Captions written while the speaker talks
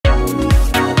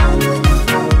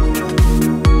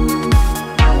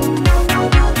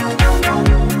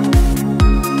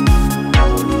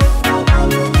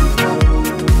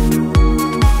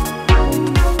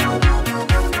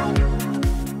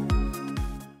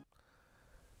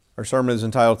Our sermon is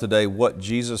entitled today, What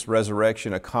Jesus'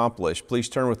 Resurrection Accomplished. Please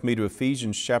turn with me to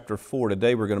Ephesians chapter 4.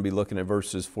 Today we're going to be looking at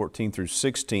verses 14 through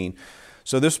 16.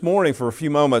 So this morning, for a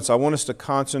few moments, I want us to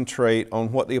concentrate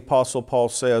on what the Apostle Paul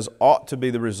says ought to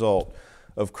be the result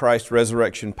of Christ's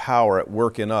resurrection power at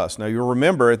work in us. Now you'll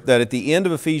remember that at the end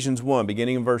of Ephesians 1,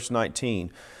 beginning in verse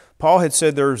 19, Paul had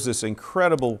said there's this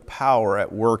incredible power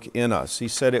at work in us. He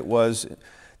said it was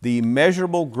the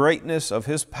immeasurable greatness of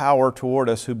His power toward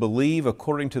us who believe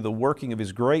according to the working of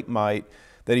His great might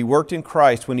that He worked in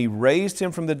Christ when He raised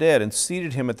Him from the dead and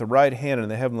seated Him at the right hand in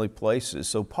the heavenly places.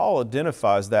 So Paul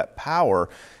identifies that power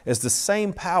as the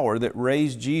same power that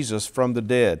raised Jesus from the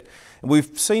dead. And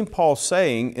we've seen Paul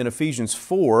saying in Ephesians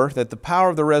 4 that the power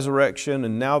of the resurrection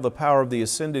and now the power of the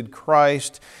ascended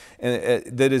Christ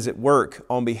that is at work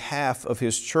on behalf of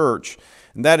His church.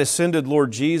 And that ascended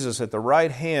Lord Jesus at the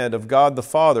right hand of God the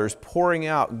Father is pouring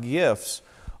out gifts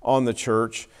on the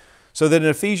church. So that in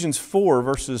Ephesians 4,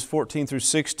 verses 14 through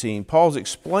 16, Paul's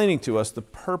explaining to us the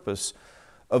purpose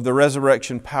of the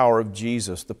resurrection power of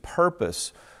Jesus, the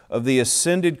purpose of the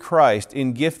ascended Christ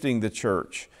in gifting the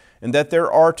church, and that there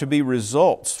are to be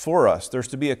results for us. There's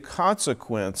to be a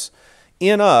consequence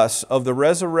in us of the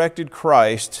resurrected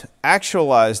Christ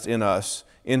actualized in us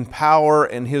in power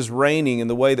and His reigning in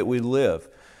the way that we live.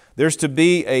 There's to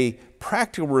be a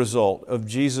practical result of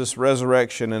Jesus'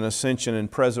 resurrection and ascension and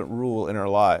present rule in our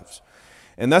lives.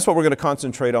 And that's what we're going to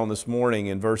concentrate on this morning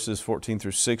in verses 14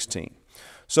 through 16.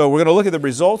 So we're going to look at the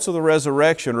results of the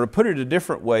resurrection, or put it a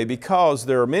different way, because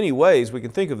there are many ways we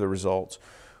can think of the results.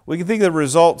 We can think of the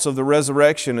results of the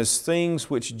resurrection as things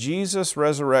which Jesus'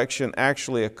 resurrection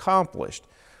actually accomplished.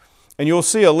 And you'll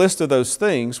see a list of those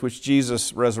things which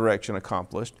Jesus' resurrection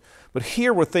accomplished. But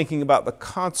here we're thinking about the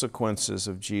consequences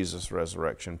of Jesus'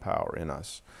 resurrection power in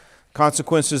us.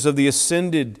 Consequences of the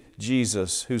ascended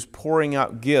Jesus who's pouring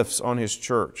out gifts on His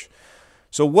church.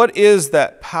 So what is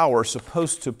that power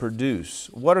supposed to produce?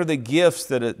 What are the gifts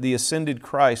that the ascended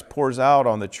Christ pours out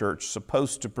on the church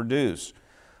supposed to produce?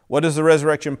 What does the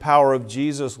resurrection power of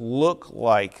Jesus look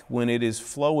like when it is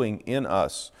flowing in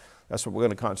us? That's what we're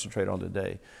going to concentrate on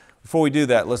today. Before we do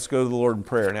that, let's go to the Lord in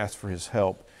prayer and ask for His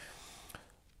help.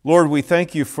 Lord, we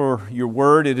thank You for Your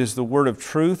Word. It is the Word of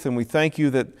truth, and we thank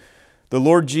You that the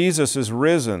Lord Jesus is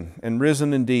risen, and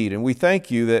risen indeed. And we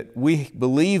thank You that we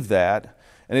believe that,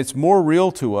 and it's more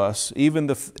real to us even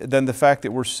than the fact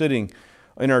that we're sitting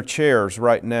in our chairs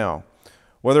right now.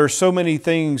 Well, there are so many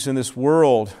things in this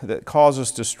world that cause us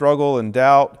to struggle and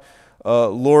doubt.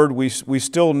 Lord, we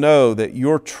still know that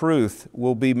Your truth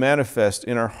will be manifest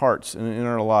in our hearts and in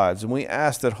our lives. And we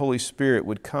ask that Holy Spirit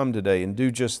would come today and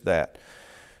do just that.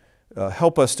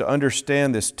 Help us to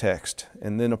understand this text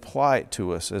and then apply it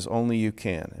to us as only You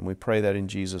can. And we pray that in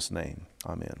Jesus' name.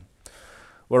 Amen.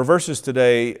 Well, our verses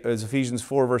today is Ephesians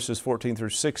 4, verses 14 through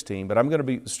 16. But I'm going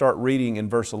to start reading in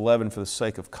verse 11 for the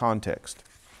sake of context.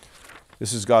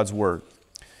 This is God's Word.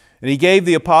 And He gave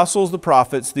the apostles, the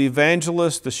prophets, the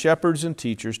evangelists, the shepherds, and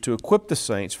teachers to equip the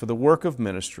saints for the work of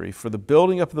ministry, for the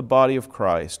building up of the body of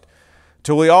Christ,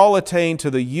 till we all attain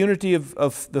to the unity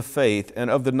of the faith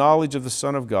and of the knowledge of the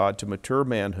Son of God, to mature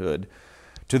manhood,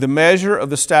 to the measure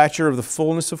of the stature of the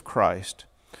fullness of Christ,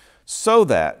 so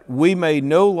that we may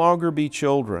no longer be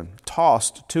children,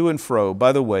 tossed to and fro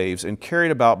by the waves and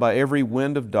carried about by every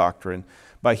wind of doctrine,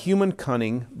 by human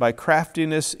cunning, by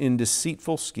craftiness in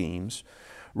deceitful schemes.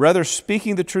 Rather,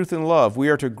 speaking the truth in love, we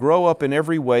are to grow up in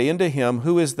every way into Him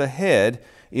who is the head,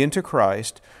 into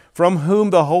Christ, from whom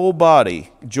the whole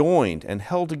body, joined and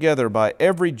held together by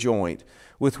every joint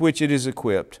with which it is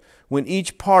equipped, when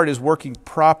each part is working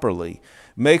properly,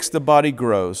 makes the body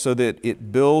grow so that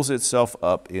it builds itself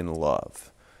up in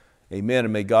love. Amen.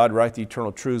 And may God write the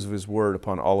eternal truths of His Word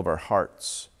upon all of our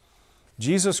hearts.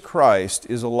 Jesus Christ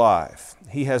is alive.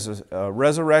 He has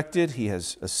resurrected. He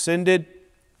has ascended.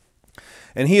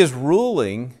 And He is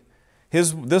ruling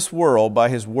this world by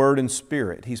His Word and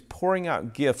Spirit. He's pouring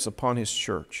out gifts upon His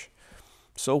church.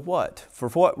 So what? For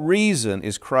what reason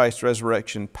is Christ's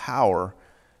resurrection power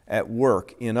at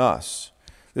work in us?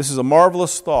 This is a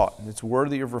marvelous thought. It's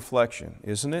worthy of reflection,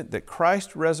 isn't it? That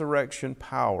Christ's resurrection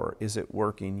power is at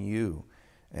work in you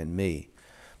and me.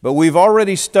 But we've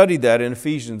already studied that in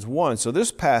Ephesians 1. So in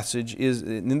this passage,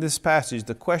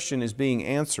 the question is being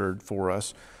answered for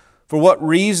us. For what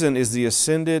reason is the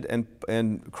ascended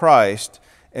and Christ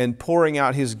and pouring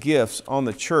out His gifts on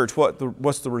the church?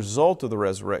 What's the result of the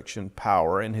resurrection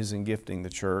power and His engifting the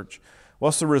church?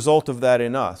 What's the result of that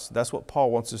in us? That's what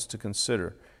Paul wants us to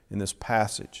consider in this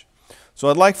passage. So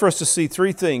I'd like for us to see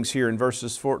three things here in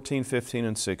verses 14, 15,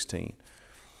 and 16.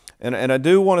 And I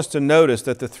do want us to notice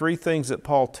that the three things that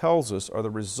Paul tells us are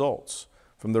the results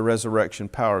from the resurrection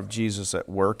power of Jesus at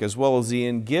work, as well as the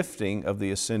ingifting of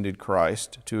the ascended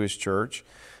Christ to His church.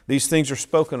 These things are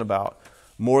spoken about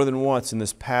more than once in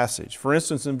this passage. For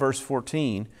instance, in verse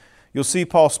 14, you'll see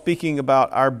Paul speaking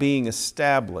about our being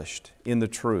established in the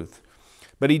truth.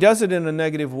 But he does it in a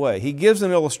negative way. He gives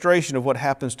an illustration of what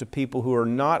happens to people who are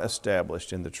not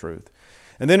established in the truth.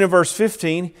 And then in verse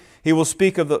 15, he will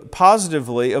speak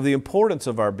positively of the importance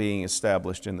of our being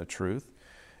established in the truth.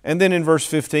 And then in verse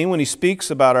 15, when he speaks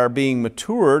about our being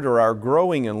matured or our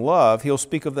growing in love, he'll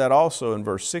speak of that also in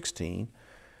verse 16.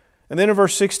 And then in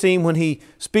verse 16, when he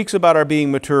speaks about our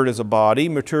being matured as a body,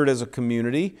 matured as a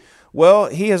community, well,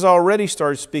 he has already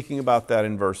started speaking about that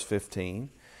in verse 15.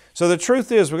 So the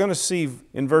truth is, we're going to see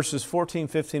in verses 14,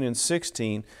 15, and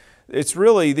 16, it's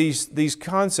really these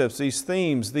concepts, these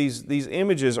themes, these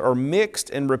images are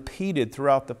mixed and repeated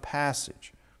throughout the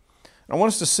passage. I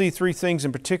want us to see three things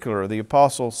in particular the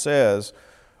apostle says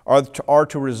are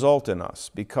to result in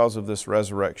us because of this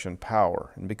resurrection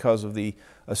power and because of the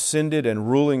ascended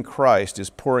and ruling Christ is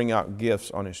pouring out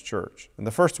gifts on His church. And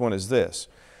the first one is this,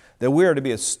 that we are to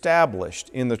be established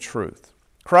in the truth.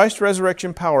 Christ's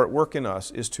resurrection power at work in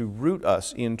us is to root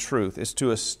us in truth, is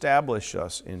to establish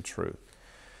us in truth.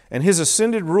 And His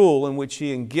ascended rule in which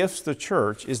He engifts the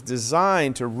church is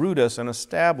designed to root us and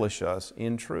establish us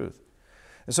in truth.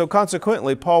 And so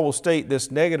consequently, Paul will state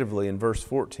this negatively in verse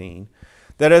 14,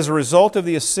 that as a result of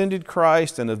the ascended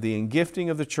Christ and of the engifting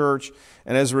of the church,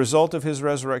 and as a result of His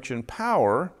resurrection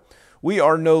power, we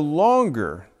are no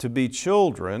longer to be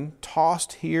children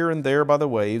tossed here and there by the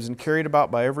waves and carried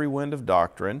about by every wind of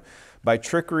doctrine, by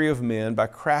trickery of men, by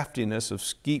craftiness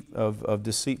of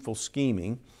deceitful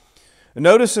scheming. And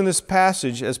notice in this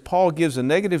passage, as Paul gives a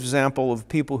negative example of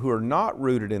people who are not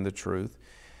rooted in the truth,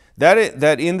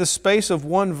 that in the space of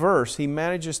one verse, he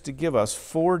manages to give us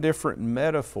four different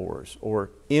metaphors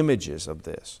or images of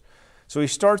this. So he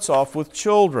starts off with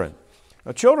children.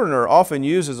 Now, children are often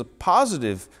used as a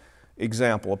positive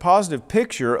example, a positive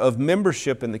picture of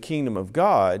membership in the kingdom of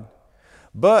God,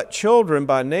 but children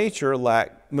by nature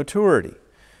lack maturity.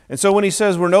 And so when he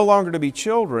says we're no longer to be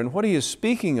children, what he is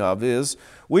speaking of is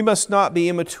we must not be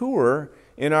immature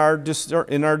in our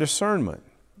discernment.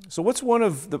 So what's one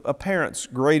of a parent's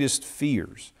greatest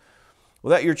fears?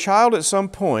 Well, that your child at some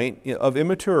point of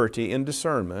immaturity in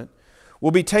discernment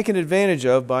will be taken advantage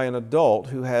of by an adult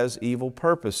who has evil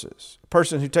purposes, a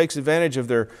person who takes advantage of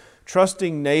their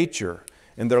trusting nature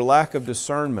and their lack of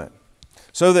discernment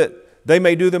so that they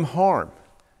may do them harm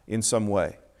in some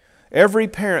way. Every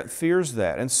parent fears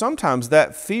that, and sometimes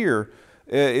that fear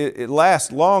it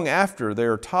lasts long after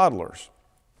they're toddlers.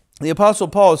 The Apostle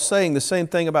Paul is saying the same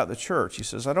thing about the church. He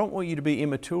says, I don't want you to be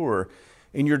immature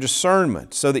in your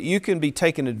discernment so that you can be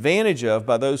taken advantage of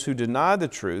by those who deny the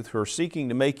truth, who are seeking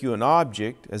to make you an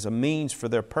object as a means for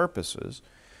their purposes.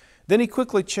 Then he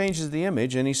quickly changes the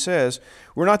image and he says,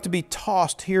 we're not to be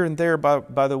tossed here and there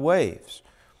by the waves.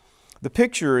 The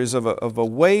picture is of a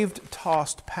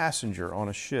wave-tossed passenger on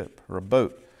a ship or a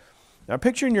boat. Now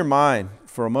picture in your mind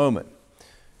for a moment,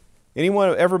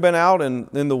 anyone ever been out in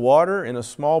the water in a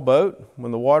small boat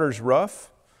when the water's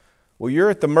rough? Well, you're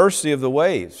at the mercy of the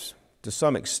waves to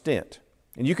some extent.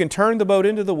 And you can turn the boat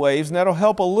into the waves and that'll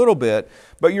help a little bit,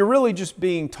 but you're really just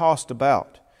being tossed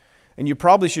about. And you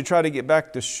probably should try to get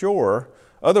back to shore,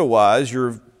 otherwise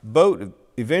your boat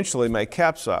eventually may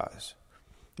capsize.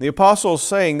 The apostle is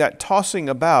saying that tossing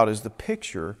about is the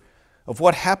picture of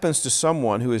what happens to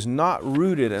someone who is not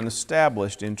rooted and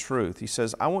established in truth. He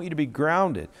says, I want you to be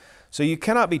grounded, so you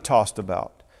cannot be tossed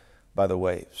about by the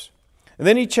waves. And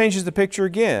then he changes the picture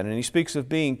again, and he speaks of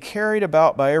being carried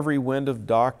about by every wind of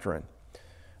doctrine.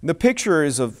 And the picture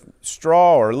is of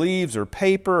straw or leaves or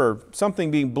paper or something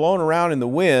being blown around in the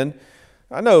wind.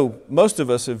 I know most of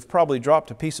us have probably dropped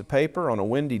a piece of paper on a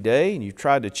windy day and you've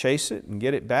tried to chase it and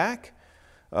get it back.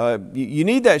 You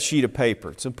need that sheet of paper.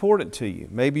 It's important to you.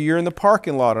 Maybe you're in the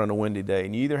parking lot on a windy day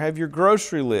and you either have your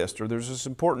grocery list or there's this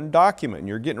important document and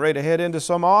you're getting ready to head into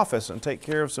some office and take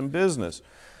care of some business.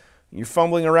 You're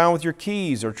fumbling around with your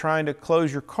keys or trying to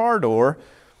close your car door.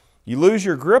 You lose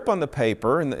your grip on the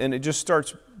paper and it just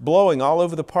starts blowing all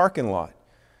over the parking lot.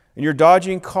 And you're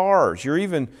dodging cars. You're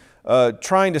even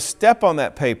trying to step on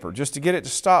that paper just to get it to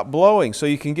stop blowing so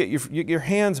you can get your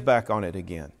hands back on it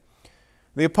again.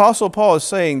 The Apostle Paul is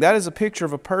saying that is a picture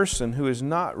of a person who is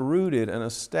not rooted and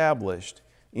established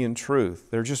in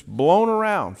truth. They're just blown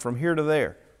around from here to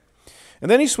there. And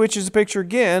then he switches the picture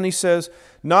again. He says,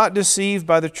 not deceived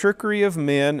by the trickery of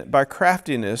men, by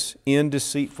craftiness in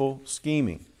deceitful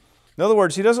scheming. In other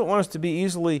words, he doesn't want us to be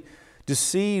easily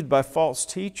deceived by false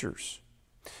teachers.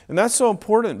 And that's so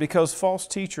important because false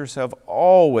teachers have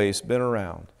always been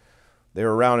around. They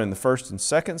were around in the 1st and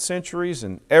 2nd centuries,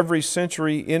 and every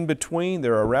century in between.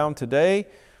 They're around today.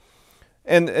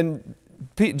 And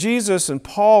Jesus and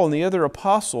Paul and the other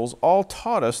apostles all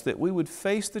taught us that we would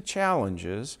face the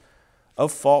challenges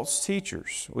of false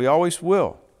teachers. We always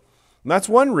will. And that's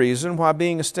one reason why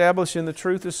being established in the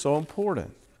truth is so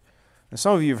important. And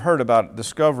some of you have heard about the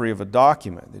discovery of a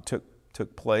document that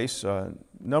took place a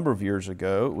number of years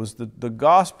ago. It was the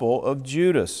Gospel of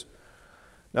Judas.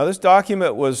 Now, this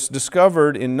document was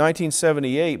discovered in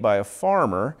 1978 by a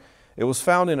farmer. It was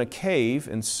found in a cave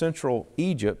in central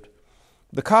Egypt.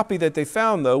 The copy that they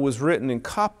found, though, was written in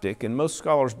Coptic, and most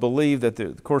scholars believe that,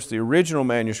 of course, the original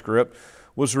manuscript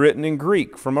was written in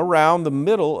Greek from around the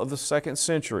middle of the 2nd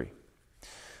century.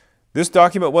 This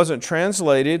document wasn't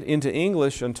translated into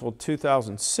English until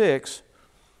 2006,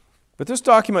 but this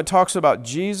document talks about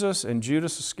Jesus and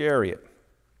Judas Iscariot.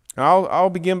 I'll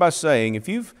begin by saying, if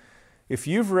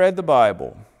you've read the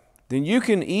Bible, then you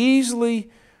can easily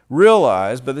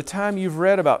realize by the time you've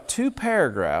read about 2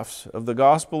 paragraphs of the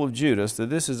Gospel of Judas that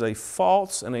this is a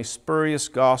false and a spurious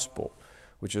gospel,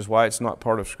 which is why it's not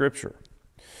part of Scripture.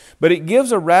 But it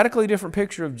gives a radically different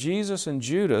picture of Jesus and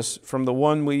Judas from the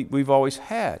one we've always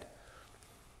had.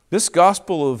 This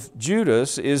Gospel of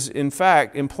Judas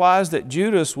implies that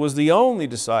Judas was the only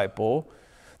disciple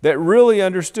that really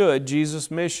understood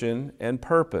Jesus' mission and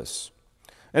purpose.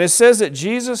 And it says that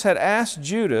Jesus had asked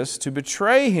Judas to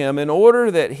betray him in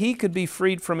order that he could be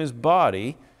freed from his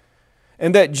body,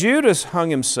 and that Judas hung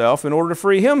himself in order to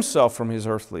free himself from his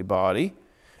earthly body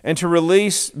and to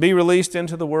be released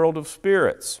into the world of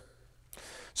spirits.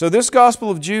 So this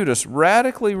Gospel of Judas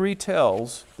radically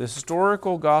retells the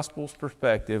historical gospel's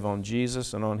perspective on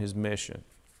Jesus and on His mission.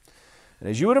 And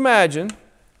as you would imagine,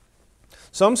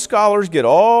 some scholars get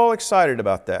all excited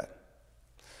about that.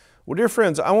 Well, dear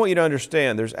friends, I want you to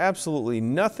understand there's absolutely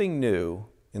nothing new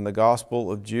in the Gospel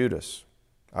of Judas.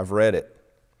 I've read it.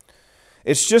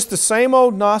 It's just the same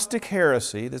old Gnostic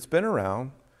heresy that's been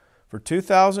around for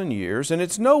 2,000 years, and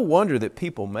it's no wonder that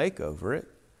people make over it.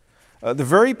 The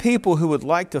very people who would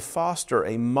like to foster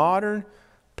a modern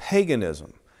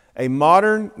paganism, a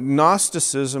modern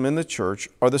Gnosticism in the church,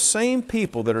 are the same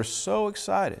people that are so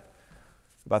excited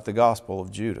about the Gospel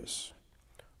of Judas.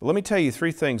 Well, let me tell you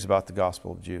 3 things about the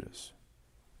Gospel of Judas.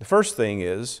 The first thing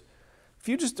is, if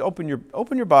you just open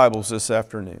your Bibles this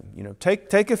afternoon,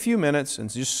 take a few minutes and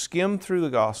just skim through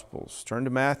the Gospels. Turn to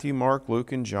Matthew, Mark,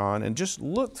 Luke, and John, and just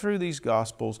look through these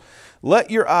Gospels. Let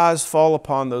your eyes fall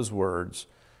upon those words.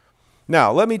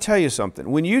 Now, let me tell you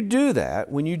something. When you do that,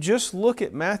 when you just look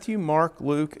at Matthew, Mark,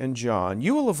 Luke, and John,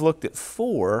 you will have looked at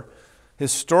 4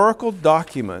 historical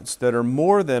documents that are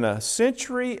more than a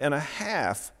century and a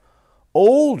half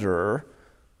older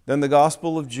than the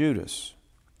Gospel of Judas.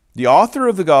 The author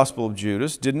of the Gospel of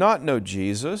Judas did not know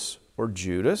Jesus or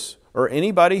Judas or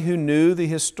anybody who knew the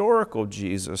historical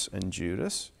Jesus and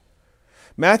Judas.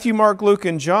 Matthew, Mark, Luke,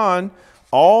 and John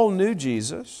all knew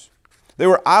Jesus. They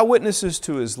were eyewitnesses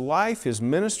to His life, His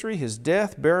ministry, His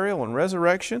death, burial, and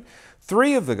resurrection.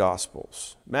 3 of the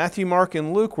Gospels, Matthew, Mark,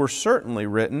 and Luke, were certainly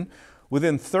written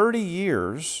within 30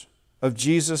 years of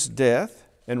Jesus' death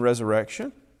and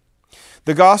resurrection.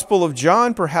 The Gospel of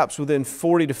John, perhaps within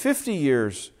 40 to 50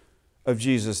 years of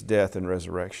Jesus' death and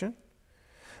resurrection.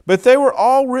 But they were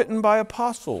all written by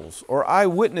apostles or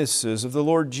eyewitnesses of the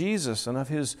Lord Jesus and of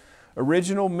His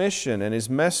original mission and His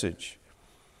message.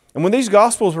 And when these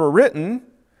Gospels were written,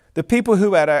 the people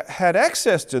who had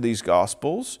access to these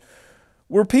Gospels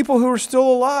were people who were still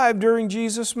alive during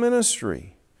Jesus'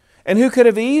 ministry and who could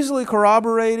have easily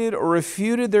corroborated or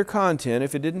refuted their content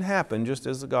if it didn't happen just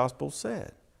as the Gospel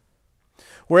said.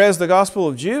 Whereas the Gospel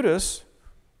of Judas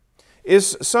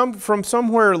is from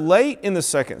somewhere late in the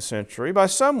 2nd century by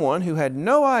someone who had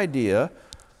no idea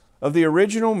of the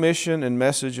original mission and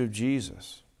message of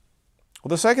Jesus. Well,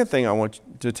 the second thing I want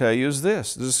to tell you is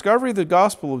this. The discovery of the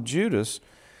Gospel of Judas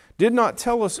did not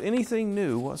tell us anything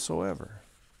new whatsoever,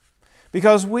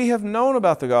 because we have known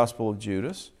about the Gospel of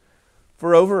Judas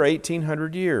for over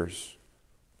 1,800 years.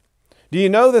 Do you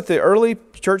know that the early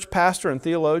church pastor and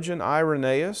theologian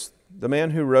Irenaeus, the man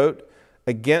who wrote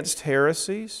Against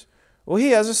Heresies, well,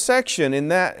 he has a section in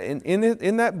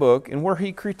that book in where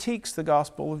he critiques the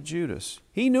Gospel of Judas.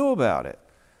 He knew about it.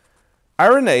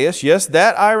 Irenaeus, yes,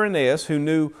 that Irenaeus who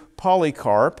knew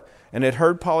Polycarp and had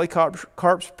heard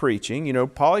Polycarp's preaching.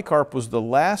 Polycarp was the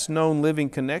last known living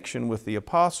connection with the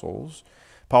apostles.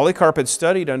 Polycarp had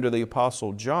studied under the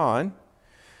apostle John,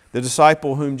 the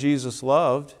disciple whom Jesus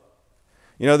loved.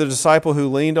 The disciple who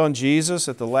leaned on Jesus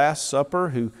at the Last Supper,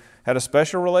 who had a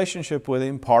special relationship with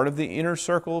him, part of the inner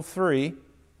circle of three.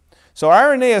 So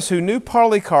Irenaeus, who knew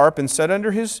Polycarp and sat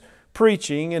under his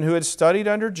preaching and who had studied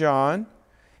under John,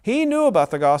 he knew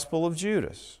about the gospel of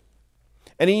Judas.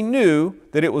 And he knew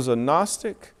that it was a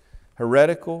Gnostic,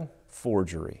 heretical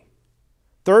forgery.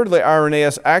 Thirdly,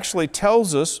 Irenaeus actually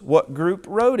tells us what group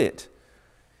wrote it.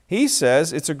 He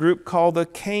says it's a group called the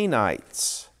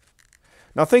Cainites.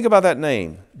 Now think about that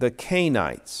name, the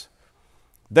Cainites.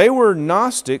 They were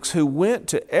Gnostics who went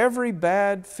to every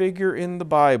bad figure in the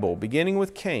Bible, beginning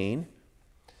with Cain,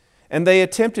 and they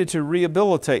attempted to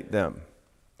rehabilitate them.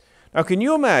 Now can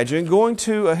you imagine going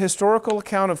to a historical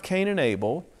account of Cain and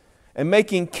Abel and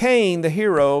making Cain the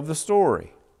hero of the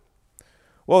story?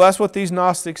 Well, that's what these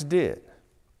Gnostics did.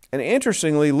 And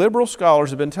interestingly, liberal scholars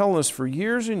have been telling us for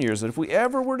years and years that if we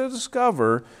ever were to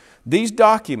discover these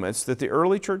documents that the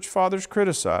early church fathers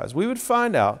criticized, we would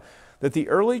find out that the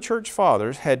early church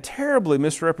fathers had terribly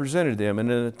misrepresented them in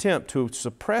an attempt to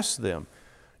suppress them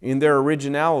in their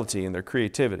originality and their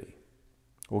creativity.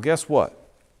 Well, guess what?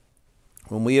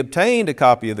 When we obtained a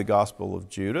copy of the Gospel of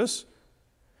Judas,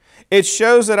 it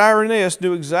shows that Irenaeus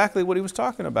knew exactly what he was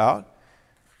talking about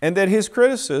and that his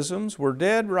criticisms were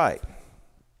dead right.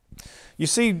 You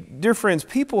see, dear friends,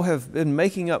 people have been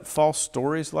making up false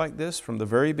stories like this from the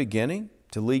very beginning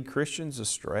to lead Christians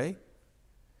astray.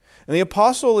 And the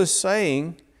apostle is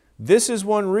saying this is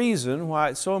one reason why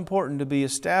it's so important to be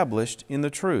established in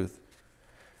the truth.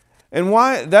 And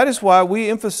that is why we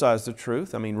emphasize the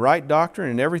truth. I mean, right doctrine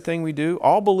in everything we do.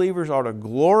 All believers ought to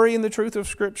glory in the truth of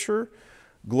Scripture,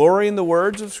 glory in the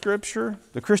words of Scripture.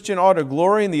 The Christian ought to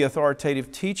glory in the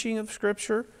authoritative teaching of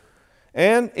Scripture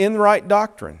and in right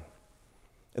doctrine.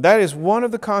 That is one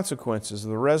of the consequences of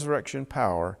the resurrection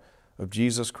power of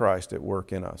Jesus Christ at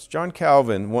work in us. John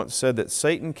Calvin once said that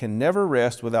Satan can never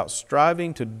rest without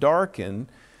striving to darken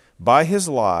by his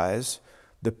lies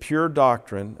the pure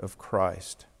doctrine of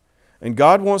Christ. And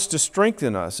God wants to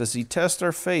strengthen us as He tests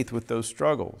our faith with those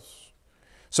struggles.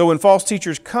 So when false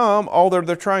teachers come, although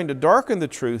they're trying to darken the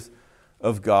truth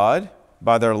of God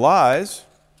by their lies,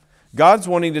 God's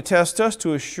wanting to test us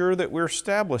to assure that we're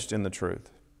established in the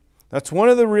truth. That's one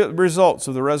of the results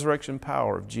of the resurrection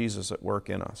power of Jesus at work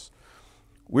in us.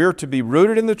 We're to be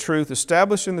rooted in the truth,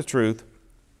 established in the truth,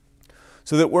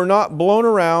 so that we're not blown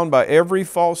around by every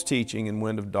false teaching and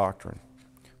wind of doctrine.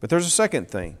 But there's a second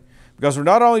thing. Because we're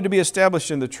not only to be established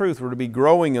in the truth, we're to be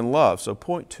growing in love. So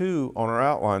point 2 on our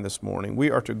outline this morning, we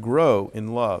are to grow in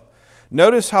love.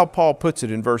 Notice how Paul puts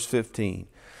it in verse 15.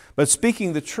 But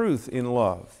speaking the truth in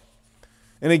love.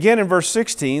 And again in verse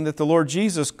 16, that the Lord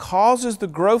Jesus causes the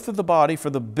growth of the body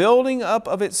for the building up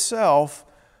of itself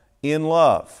in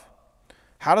love.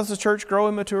 How does the church grow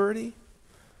in maturity?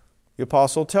 The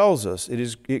apostle tells us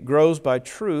it grows by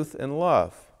truth and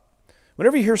love.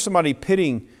 Whenever you hear somebody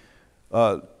pitting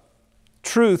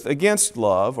truth against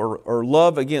love or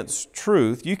love against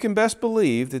truth, you can best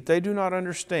believe that they do not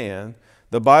understand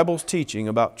the Bible's teaching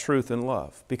about truth and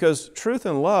love. Because truth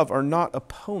and love are not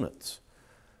opponents.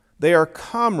 They are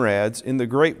comrades in the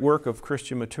great work of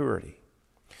Christian maturity.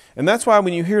 And that's why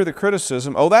when you hear the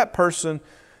criticism, oh, that person,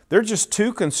 they're just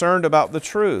too concerned about the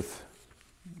truth.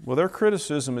 Well, their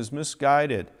criticism is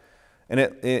misguided, and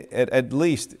at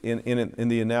least in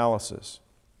the analysis.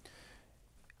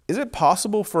 Is it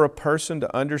possible for a person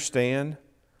to understand,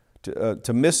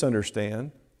 to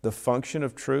misunderstand the function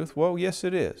of truth? Well, yes,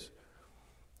 it is.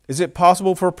 Is it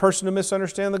possible for a person to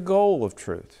misunderstand the goal of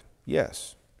truth?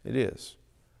 Yes, it is.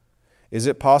 Is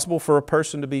it possible for a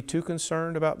person to be too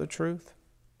concerned about the truth?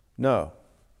 No,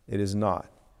 it is not.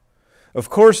 Of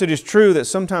course, it is true that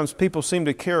sometimes people seem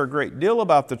to care a great deal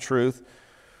about the truth,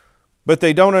 but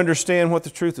they don't understand what the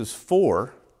truth is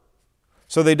for.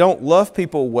 So they don't love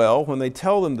people well when they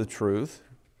tell them the truth.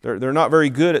 They're not very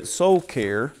good at soul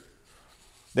care.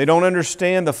 They don't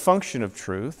understand the function of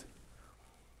truth.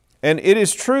 And it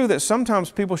is true that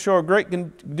sometimes people show a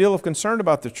great deal of concern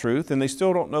about the truth and they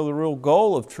still don't know the real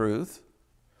goal of truth.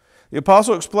 The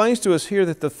apostle explains to us here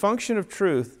that the function of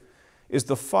truth is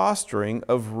the fostering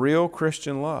of real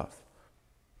Christian love.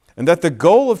 And that the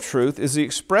goal of truth is the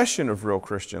expression of real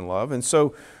Christian love. And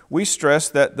so we stress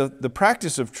that the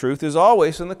practice of truth is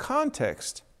always in the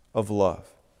context of love.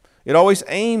 It always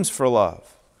aims for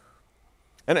love.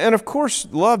 And of course,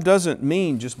 love doesn't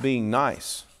mean just being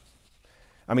nice.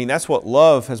 I mean, that's what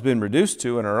love has been reduced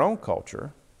to in our own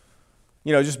culture.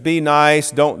 You know, just be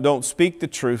nice, don't speak the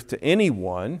truth to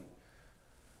anyone.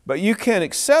 But you can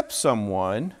accept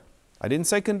someone, I didn't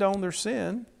say condone their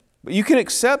sin, but you can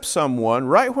accept someone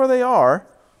right where they are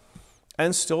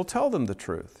and still tell them the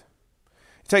truth.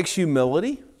 It takes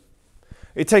humility.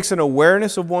 It takes an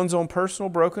awareness of one's own personal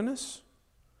brokenness.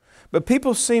 But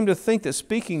people seem to think that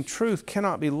speaking truth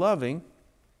cannot be loving.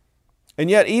 And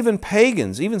yet even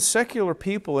pagans, even secular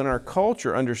people in our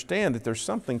culture understand that there's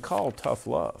something called tough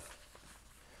love.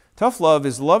 Tough love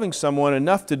is loving someone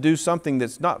enough to do something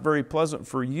that's not very pleasant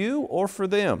for you or for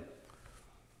them.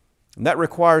 And that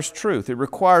requires truth. It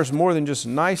requires more than just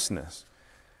niceness.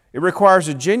 It requires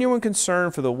a genuine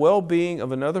concern for the well-being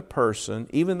of another person,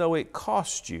 even though it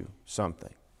costs you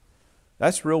something.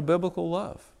 That's real biblical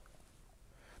love.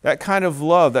 That kind of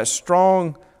love, that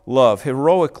strong love,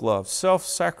 heroic love,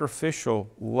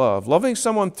 self-sacrificial love, loving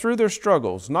someone through their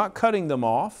struggles, not cutting them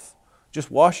off,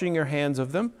 just washing your hands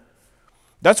of them.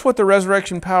 That's what the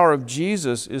resurrection power of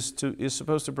Jesus is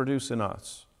supposed to produce in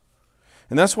us.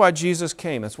 And that's why Jesus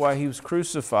came. That's why He was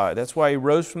crucified. That's why He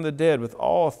rose from the dead with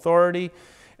all authority,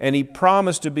 and He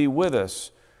promised to be with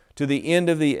us to the end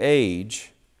of the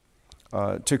age,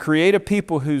 to create a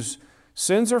people whose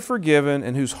sins are forgiven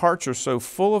and whose hearts are so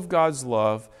full of God's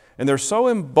love, and they're so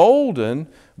emboldened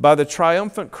by the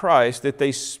triumphant Christ that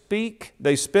they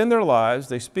spend their lives,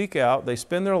 they speak out, they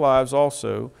spend their lives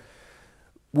also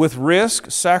with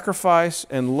risk, sacrifice,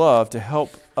 and love to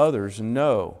help others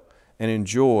know and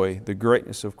enjoy the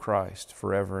greatness of Christ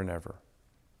forever and ever.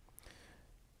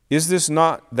 Is this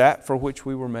not that for which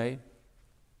we were made?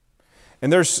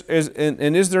 And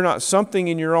is there not something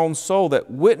in your own soul that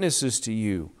witnesses to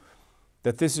you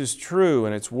that this is true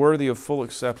and it's worthy of full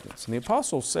acceptance? And the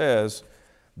apostle says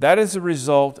that is the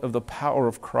result of the power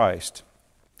of Christ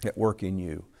at work in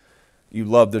you. You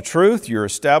love the truth, you're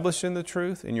established in the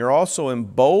truth, and you're also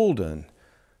emboldened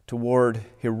toward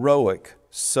heroic,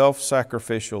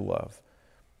 self-sacrificial love.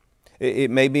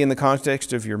 It may be in the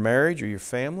context of your marriage or your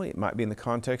family. It might be in the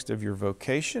context of your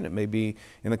vocation. It may be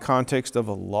in the context of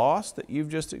a loss that you've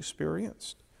just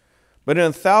experienced. But in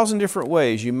 1,000 different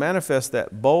ways, you manifest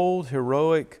that bold,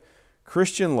 heroic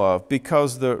Christian love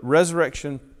because the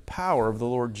resurrection power of the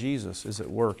Lord Jesus is at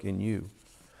work in you.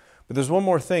 But there's one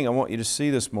more thing I want you to see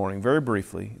this morning, very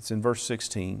briefly. It's in verse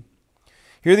 16.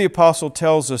 Here the apostle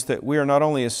tells us that we are not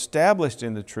only established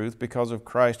in the truth because of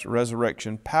Christ's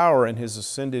resurrection power and His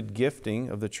ascended gifting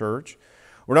of the church.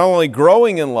 We're not only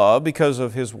growing in love because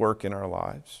of His work in our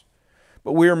lives,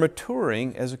 but we are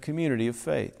maturing as a community of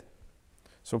faith.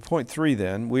 So point 3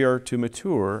 then, we are to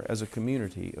mature as a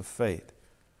community of faith.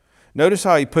 Notice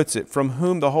how he puts it, from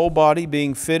whom the whole body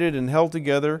being fitted and held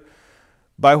together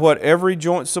by what every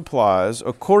joint supplies,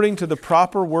 according to the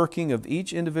proper working of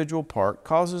each individual part,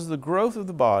 causes the growth of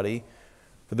the body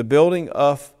for the building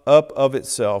up of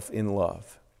itself in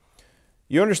love.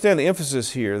 You understand the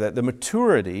emphasis here that the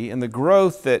maturity and the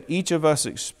growth that each of us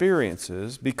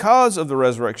experiences because of the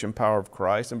resurrection power of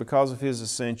Christ and because of His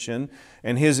ascension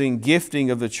and His engifting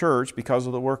of the church because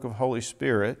of the work of Holy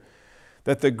Spirit,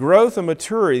 that the growth and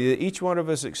maturity that each one of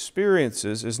us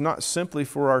experiences is not simply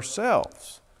for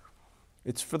ourselves.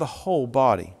 It's for the whole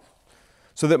body.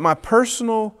 So that my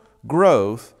personal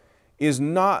growth is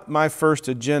not my first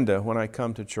agenda when I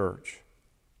come to church.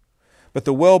 But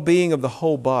the well-being of the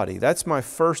whole body, that's my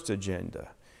first agenda,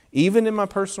 even in my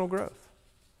personal growth.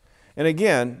 And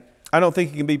again, I don't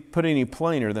think it can be put any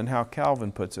plainer than how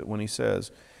Calvin puts it when he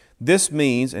says, this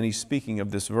means, and he's speaking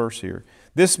of this verse here,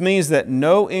 this means that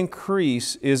no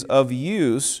increase is of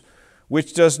use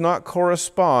which does not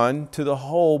correspond to the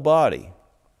whole body.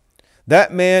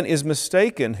 That man is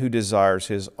mistaken who desires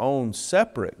his own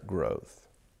separate growth.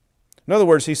 In other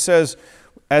words, he says,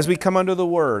 as we come under the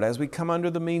Word, as we come under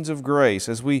the means of grace,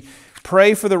 as we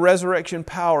pray for the resurrection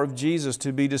power of Jesus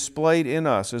to be displayed in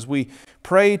us, as we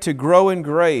pray to grow in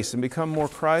grace and become more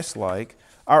Christ-like,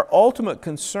 our ultimate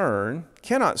concern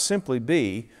cannot simply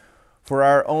be for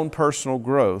our own personal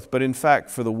growth, but in fact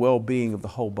for the well-being of the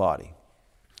whole body.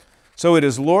 So it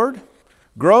is, Lord,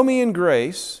 grow me in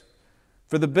grace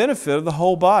for the benefit of the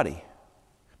whole body.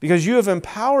 Because you have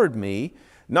empowered me,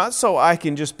 not so I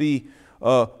can just be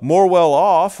more well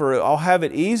off, or I'll have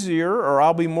it easier, or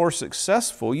I'll be more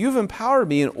successful. You've empowered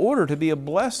me in order to be a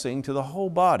blessing to the whole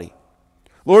body.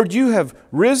 Lord, you have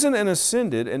risen and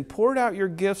ascended and poured out your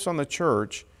gifts on the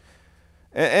church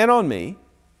and on me,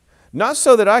 not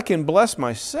so that I can bless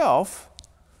myself,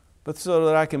 but so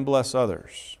that I can bless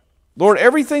others. Lord,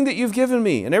 everything that you've given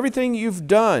me and everything you've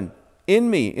done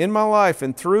in me, in my life,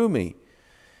 and through me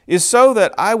is so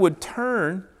that I would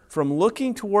turn from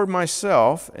looking toward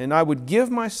myself and I would give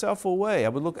myself away. I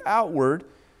would look outward,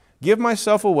 give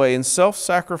myself away in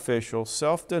self-sacrificial,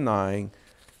 self-denying,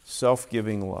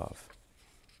 self-giving love.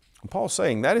 And Paul's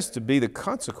saying that is to be the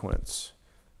consequence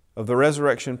of the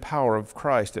resurrection power of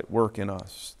Christ at work in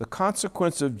us. The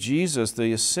consequence of Jesus,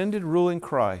 the ascended ruling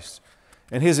Christ,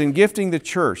 and His in gifting the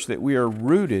church that we are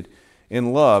rooted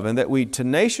in love and that we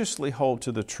tenaciously hold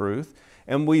to the truth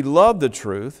and we love the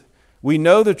truth, we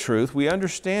know the truth, we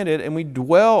understand it, and we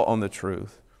dwell on the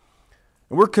truth.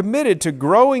 And we're committed to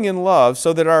growing in love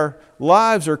so that our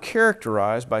lives are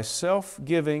characterized by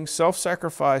self-giving,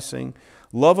 self-sacrificing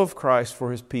love of Christ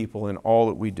for His people in all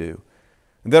that we do.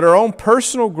 And that our own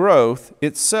personal growth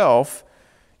itself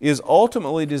is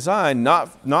ultimately designed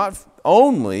not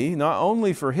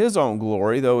only for His own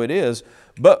glory, though it is,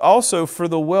 but also for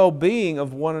the well-being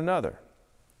of one another.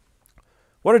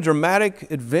 What a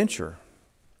dramatic adventure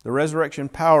the resurrection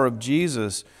power of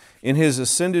Jesus in His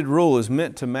ascended rule is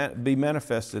meant to be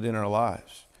manifested in our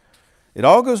lives. It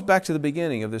all goes back to the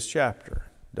beginning of this chapter,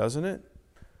 doesn't it?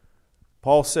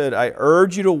 Paul said, I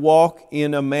urge you to walk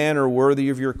in a manner worthy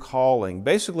of your calling.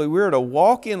 Basically, we're to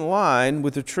walk in line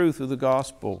with the truth of the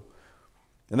gospel.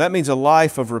 And that means a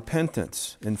life of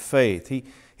repentance and faith.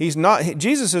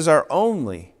 Jesus is our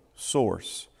only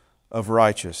source of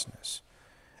righteousness.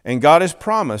 And God has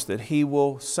promised that He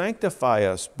will sanctify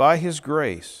us by His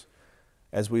grace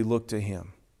as we look to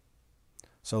Him.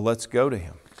 So let's go to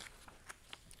Him.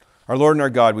 Our Lord and our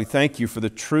God, we thank You for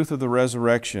the truth of the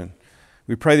resurrection.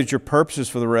 We pray that Your purposes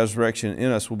for the resurrection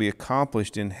in us will be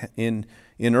accomplished in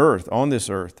earth, on this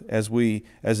earth,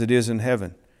 as it is in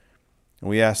heaven. And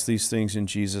we ask these things in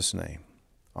Jesus' name.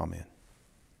 Amen.